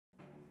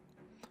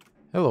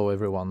Hello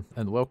everyone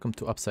and welcome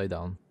to Upside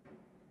Down.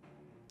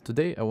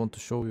 Today I want to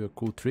show you a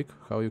cool trick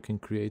how you can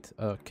create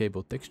a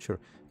cable texture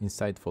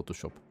inside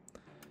Photoshop.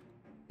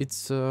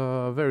 It's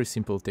a very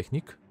simple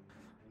technique.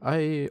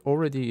 I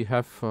already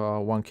have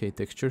a 1K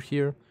texture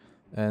here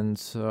and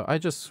I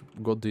just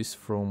got this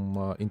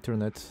from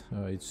internet.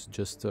 It's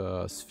just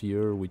a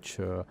sphere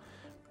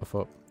of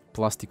a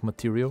plastic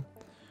material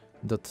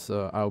that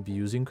I'll be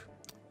using.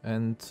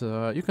 And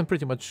you can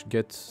pretty much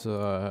get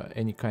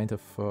any kind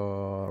of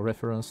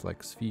reference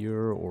like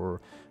sphere or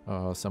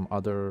some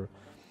other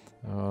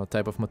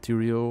type of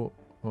material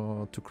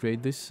to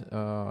create this.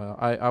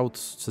 I would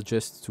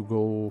suggest to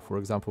go, for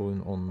example,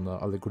 on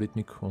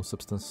Algorithmic on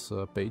Substance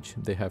page.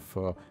 They have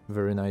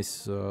very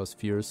nice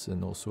spheres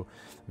and also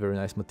very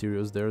nice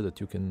materials there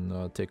that you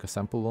can take a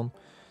sample on.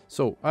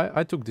 So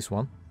I took this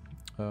one.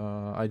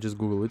 I just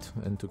Googled it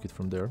and took it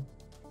from there.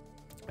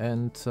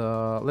 And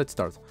let's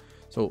start.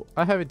 So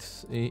I have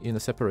it in a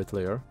separate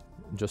layer,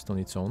 just on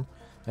its own,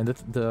 and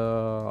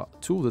the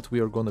tool that we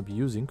are going to be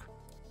using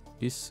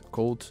is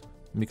called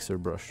Mixer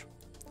Brush.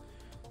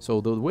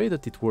 So the way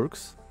that it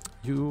works,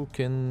 you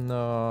can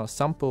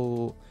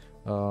sample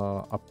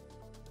a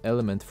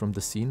element from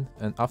the scene,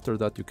 and after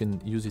that you can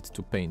use it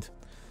to paint.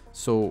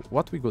 So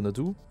what we're gonna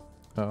do,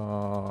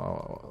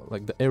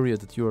 like the area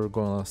that you are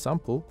gonna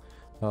sample,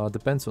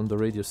 depends on the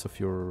radius of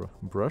your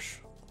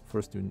brush.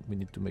 First we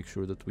need to make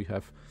sure that we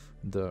have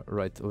the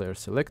right layer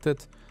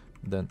selected.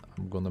 Then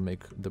I'm gonna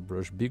make the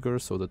brush bigger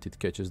so that it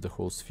catches the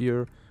whole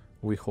sphere.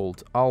 We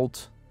hold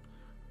Alt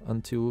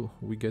until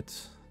we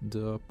get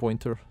the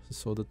pointer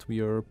so that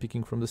we are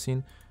picking from the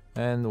scene,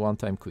 and one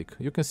time click.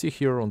 You can see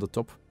here on the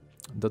top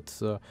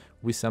that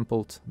we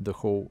sampled the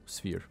whole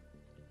sphere.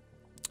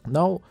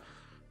 Now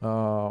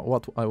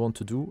what I want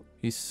to do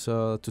is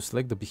to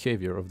select the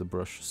behavior of the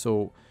brush.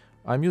 So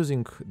I'm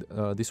using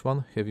this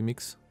one, Heavy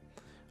Mix.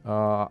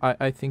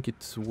 I think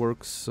it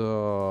works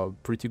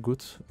pretty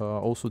good.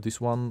 Also this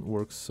one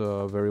works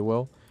very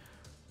well.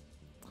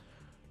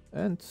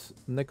 And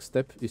next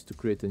step is to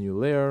create a new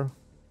layer.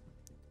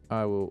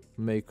 I will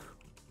make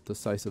the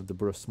size of the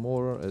brush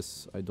smaller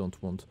as I don't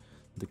want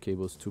the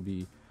cables to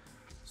be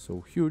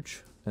so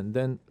huge. And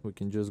then we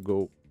can just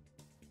go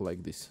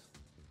like this.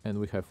 And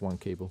we have one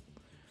cable.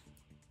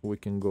 We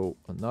can go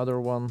another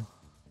one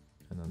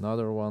and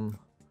another one.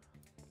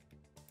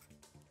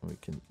 We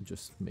can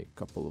just make a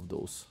couple of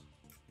those.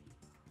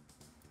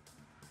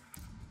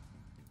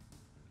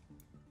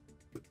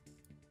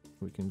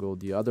 We can go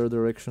the other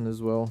direction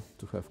as well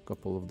to have a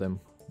couple of them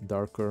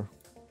darker,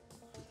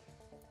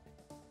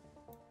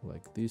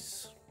 like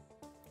this.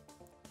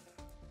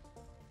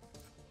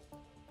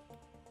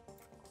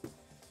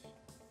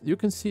 You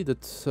can see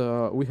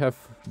that we have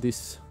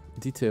this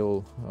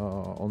detail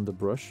on the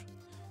brush.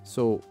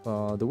 So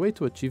the way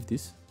to achieve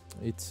this,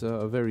 it's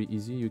very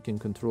easy. You can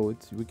control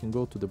it. We can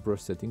go to the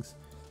brush settings,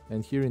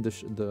 and here in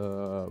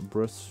the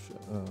brush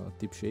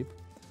tip shape,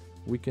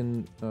 we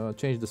can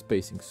change the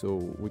spacing. So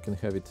we can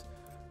have it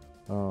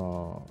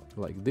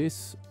like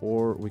this,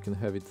 or we can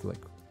have it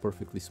like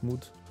perfectly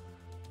smooth,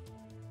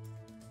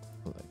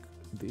 like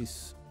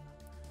this.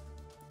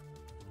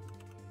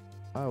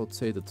 I would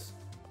say that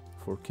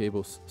for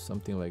cables,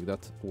 something like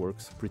that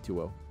works pretty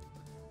well.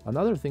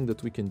 Another thing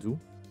that we can do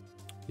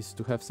is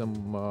to have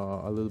some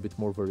a little bit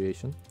more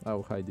variation. I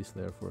will hide this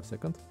layer for a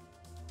second.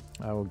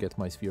 I will get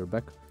my sphere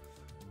back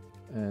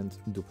and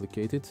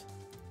duplicate it.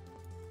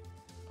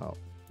 I'll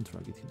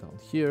drag it down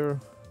here,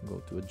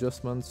 go to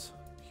adjustments,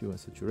 hue and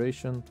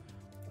saturation.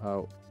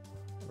 I'll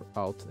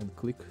Alt and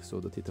click so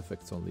that it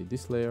affects only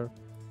this layer,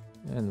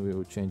 and we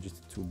will change it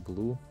to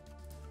blue.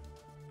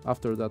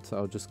 After that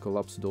I'll just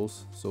collapse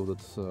those so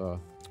that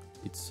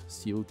it's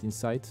sealed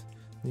inside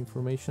the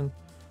information.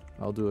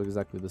 I'll do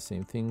exactly the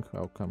same thing.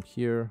 I'll come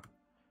here,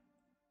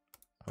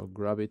 I'll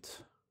grab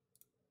it,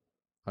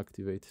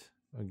 activate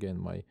again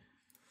my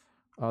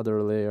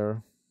other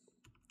layer,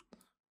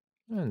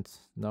 and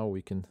now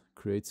we can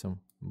create some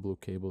blue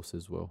cables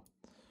as well.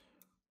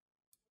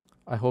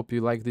 I hope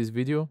you like this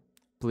video.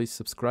 Please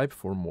subscribe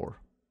for more.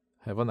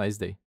 Have a nice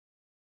day.